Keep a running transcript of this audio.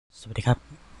สวัสดีครับ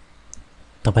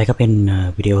ต่อไปก็เป็น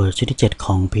วิดีโอชุดที่7ข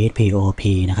อง PHP OOP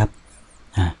นะครับ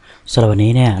สำหรับวัน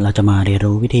นี้เนี่ยเราจะมาเรียน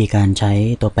รู้วิธีการใช้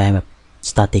ตัวแปรแบบ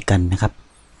static กันนะครับ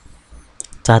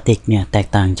static เนี่ยแตก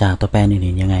ต่างจากตัวแปร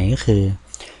อื่นๆยังไงก็คือ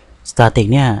static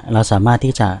เนี่ยเราสามารถ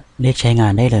ที่จะเรียกใช้งา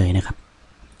นได้เลยนะครับ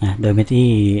โดยที่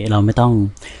เราไม่ต้อง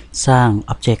สร้าง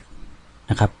object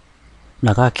นะครับเร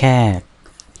าก็แค่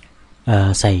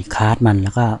ใส่คลาสมันแ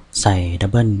ล้วก็ใส่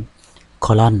double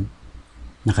colon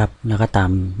นะครับแล้วก็ตา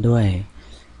มด้วย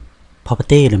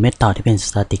property หรือ method ที่เป็น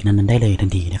static นั้นได้เลยทั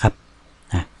นทีนะครับ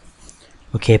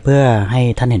โอเคเพื่อให้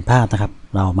ท่านเห็นภาพนะครับ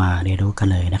เรามาเรียนรู้กัน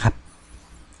เลยนะครับ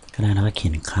ก็ได้แล้วก็เขี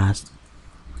ยนคลาส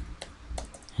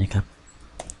นะครับ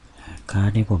คลาส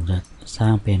นี้ผมจะสร้า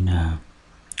งเป็น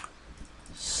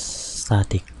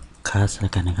static class แล้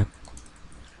วกันนะครับ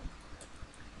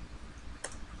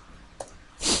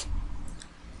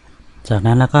จาก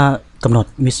นั้นแล้วก็กำหนด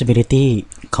visibility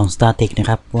ของ static นะ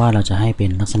ครับว่าเราจะให้เป็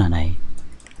นลักษณะไหน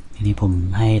ทีนี้ผม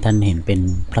ให้ท่านเห็นเป็น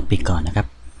public ก่อนนะครับ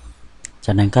จ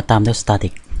ากนั้นก็ตามด้วย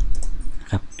static นะ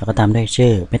ครับแล้วก็ตามด้วยชื่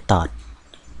อ method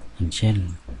อย่างเช่น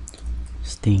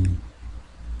string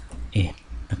age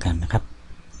แล้วกันนะครับ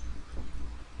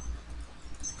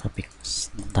public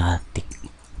static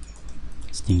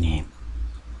string name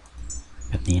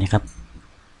แบบนี้นะครับ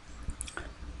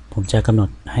ผมจะกำหนด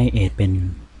ให้ age เป็น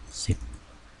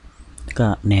10แล้วก็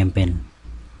name เป็น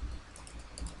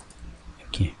โอ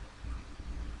เค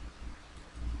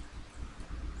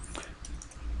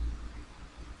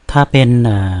ถ้าเป็น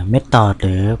method ห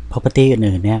รือ property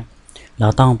อื่นๆเนี่ยเรา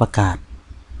ต้องประกาศ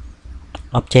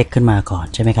object ขึ้นมาก่อน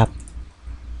ใช่ไหมครับ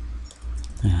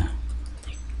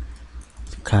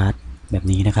คลาสแบบ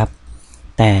นี้นะครับ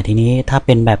แต่ทีนี้ถ้าเ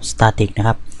ป็นแบบ static นะค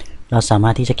รับเราสามา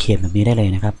รถที่จะเขียนแบบนี้ได้เลย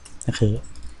นะครับก็คือ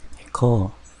echo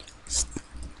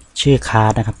ชื่อคลา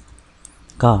สนะครับ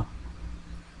ก็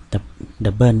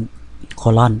double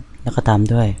colon แล้วก็ตาม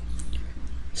ด้วย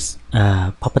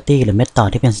property หรือ method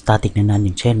ที่เป็น static นั้นๆอ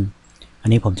ย่างเช่นอัน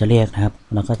นี้ผมจะเรียกนะครับ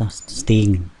แล้วก็ต้อง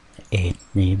string age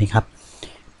นี้นะครับ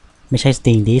ไม่ใช่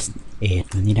string this age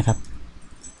แบบนี้นะครับ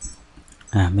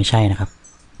ไม่ใช่นะครับ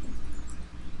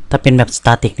ถ้าเป็นแบบ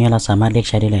static เนี่ยเราสามารถเรียก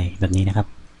ใช้ได้เลยแบบนี้นะครับ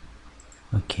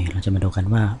โอเคเราจะมาดูกัน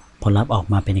ว่าผลลัพธ์ออก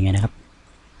มาเป็นยังไงนะครับ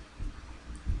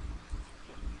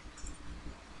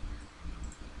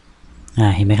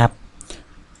เห็นไหมครับ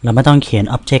เราไม่ต้องเขียน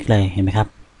object เลยเห็นไหมครับ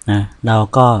เรา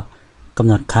ก็กำ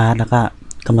หนดคลาสแล้วก็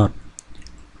กำหนด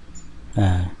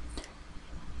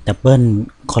double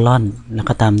colon แล้ว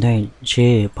ก็ตามด้วยชื่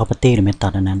อ property หรือ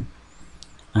method นั้น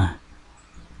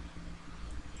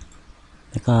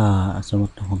แล้วก็สมม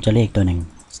ติผมจะเรียกตัวหนึ่ง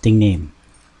string name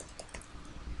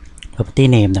property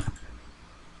name นะครับ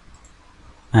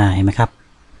เห็นไหมครับ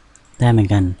ได้เหมือน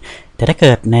กันแต่ถ้าเ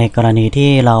กิดในกรณีที่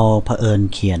เราเผอิญ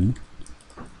เขียน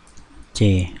j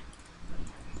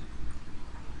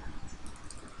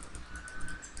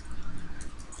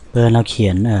เพื่อเราเขี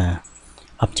ยน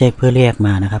object เพื่อเรียกม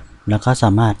านะครับแล้วก็ส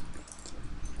ามารถ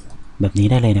แบบนี้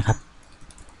ได้เลยนะครับ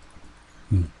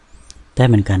ได้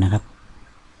เหมือนกันนะครับ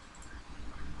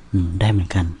ได้เหมือน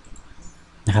กัน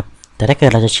นะครับแต่ถ้าเกิ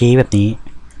ดเราจะชี้แบบนี้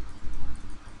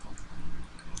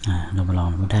เรามาลอง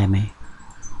ดูได้ไหม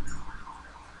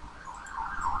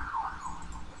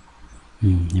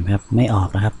เห็นไหมครับไม่ออ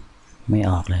กนะครับไม่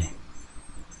ออกเลย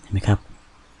เห็นไหมครับ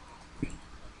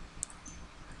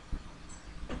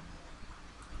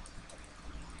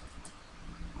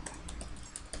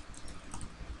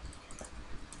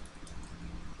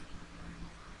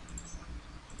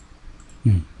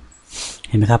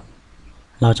เห็นไหมครับ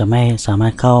เราจะไม่สามาร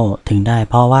ถเข้าถึงได้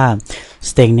เพราะว่า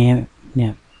string นี้เนี่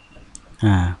ย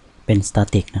เป็น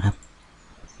static นะครับ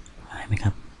เห็นไหมค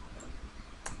รับ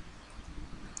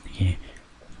โอเค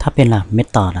ถ้าเป็นล่ะ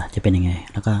method จะเป็นยังไง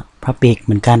แล้วก็ public เห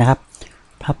มือนกันนะครับ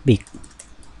public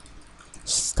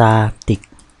static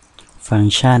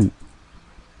function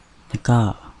แล้วก็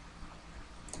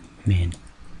main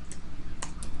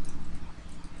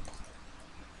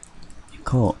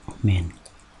echo main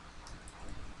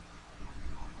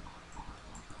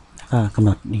แล้วก็กำหน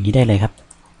ดอย่างนี้ได้เลยครับ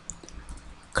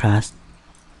class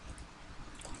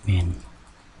main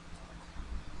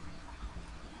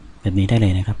แบบนี้ได้เล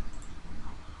ยนะครับ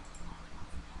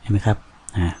เห็นไหมครับ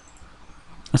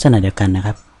ลักษณะเดียวกันนะค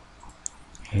รับ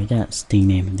หรือจะ string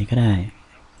name แบบนี้ก็ได้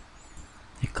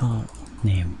echo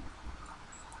name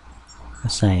ก็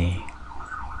ใส่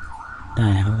ได้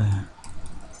นะครับ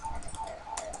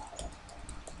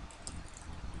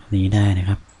นี้ได้นะ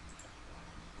ครับ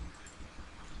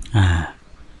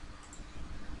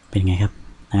เป็นไงครับ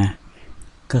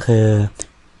ก็คือ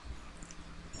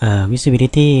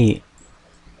visibility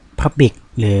public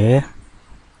หรือ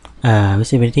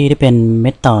visibility ที่เป็น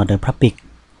method หรือ public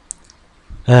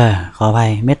ขออภั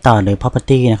ย method หรือ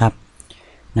property นะครับ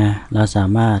นะเราสา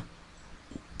มารถ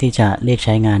ที่จะเรียกใ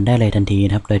ช้งานได้เลยทันทีน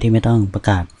ะครับโดยที่ไม่ต้องประ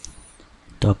กาศ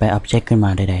ตัวแปร object ขึ้นมา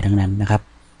ใดๆทั้งนั้นนะครับ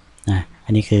นะอั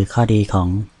นนี้คือข้อดีของ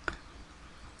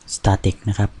static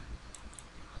นะครับ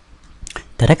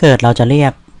แต่ถ้าเกิดเราจะเรีย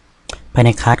กภายใน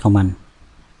คลาสของมัน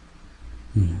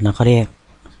เราก็เรียก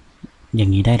อย่า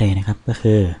งนี้ได้เลยนะครับก็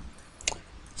คือ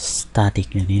static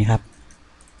อย่างนี้นะครับ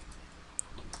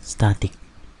static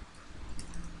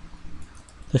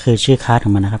ก็คือชื่อคลาสขอ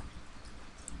งมันนะครับ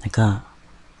แล้วก็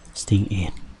string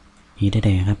age นี้ได้เล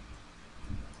ยนะครับ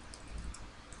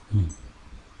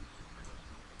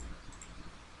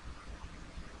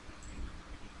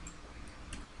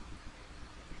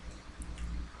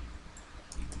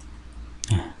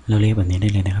เราเรียกแบบนี้ได้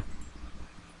เลยนะครับ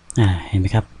เห็นไหม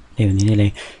ครับเรียกแบบนี้ได้เล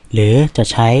ยหรือจะ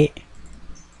ใช้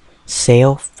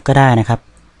self ก็ได้นะครับ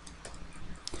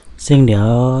ซึ่งเดี๋ยว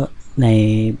ใน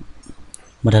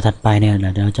บทถัดไปเนี่ย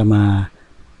เดี๋ยวจะมา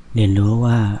เรียนรู้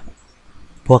ว่า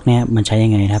พวกนี้มันใช้ยั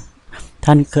งไงครับ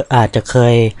ท่านอาจจะเค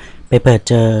ยไปเปิด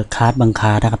เจอคลาสบางคล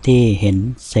าสนะครับที่เห็น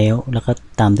เซลล์แล้วก็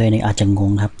ตามด้วยในอาจจะง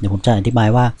งครับเดี๋ยวผมจะอธิบาย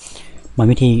ว่ามัน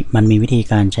มีวิธี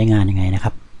การใช้งานยังไงนะค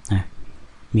รับ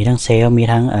มีทั้งเซลล์มี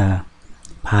ทั้ง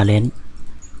parent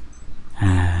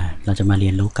เราจะมาเรี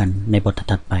ยนรู้กันในบท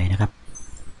ถัดไปนะครับ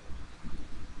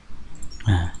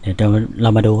เดี๋ยวเรา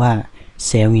มาดูว่าเ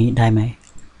ซลล์นี้ได้ไหม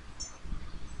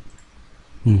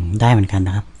ได้เหมือนกันน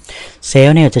ะครับเซล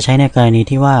ล์เนี่ยจะใช้ในกรณี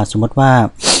ที่ว่าสมมติว่า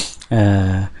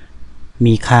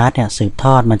มีคลาสเนี่ยสืบท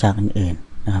อดมาจากอื่น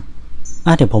ๆนะครับ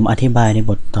เดี๋ยวผมอธิบายใน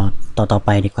บทต่อไป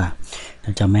ดีกว่าเร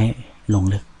าจะไม่ลง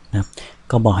ลึกนะครับ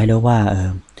ก็บอกให้รู้ว่า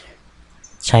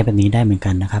ใช้แบบนี้ได้เหมือน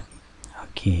กันนะครับโอ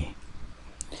เค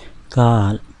ก็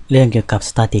เรื่องเกี่ยวกับ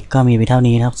static ก็มีไปเท่า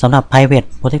นี้นะครับสำหรับ private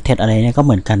protected อะไรเนี่ยก็เ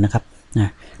หมือนกันนะครับ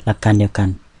หลักการเดียวกัน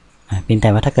เพียงแต่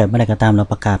ว่าถ้าเกิดเมื่อไหร่ก็ตามเรา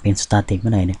ประกาศเป็น static เ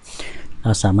มื่อไหร่เนี่ยเร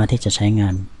าสามารถที่จะใช้งา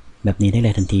นแบบนี้ได้เล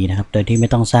ยทันทีนะครับโดยที่ไม่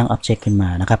ต้องสร้าง object ขึ้นมา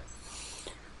นะครับ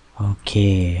โอเค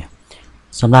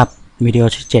สำหรับวิดีโอ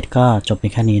ที่7ก็จบเพีย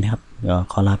งแค่นี้นะครับเดี๋ยว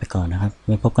ขอลาไปก่อนนะครับไ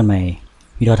ว้พบกันใหม่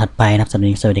วิดีโอถัดไปนะครับสำหรับวัน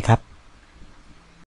นี้สวัสดีครับ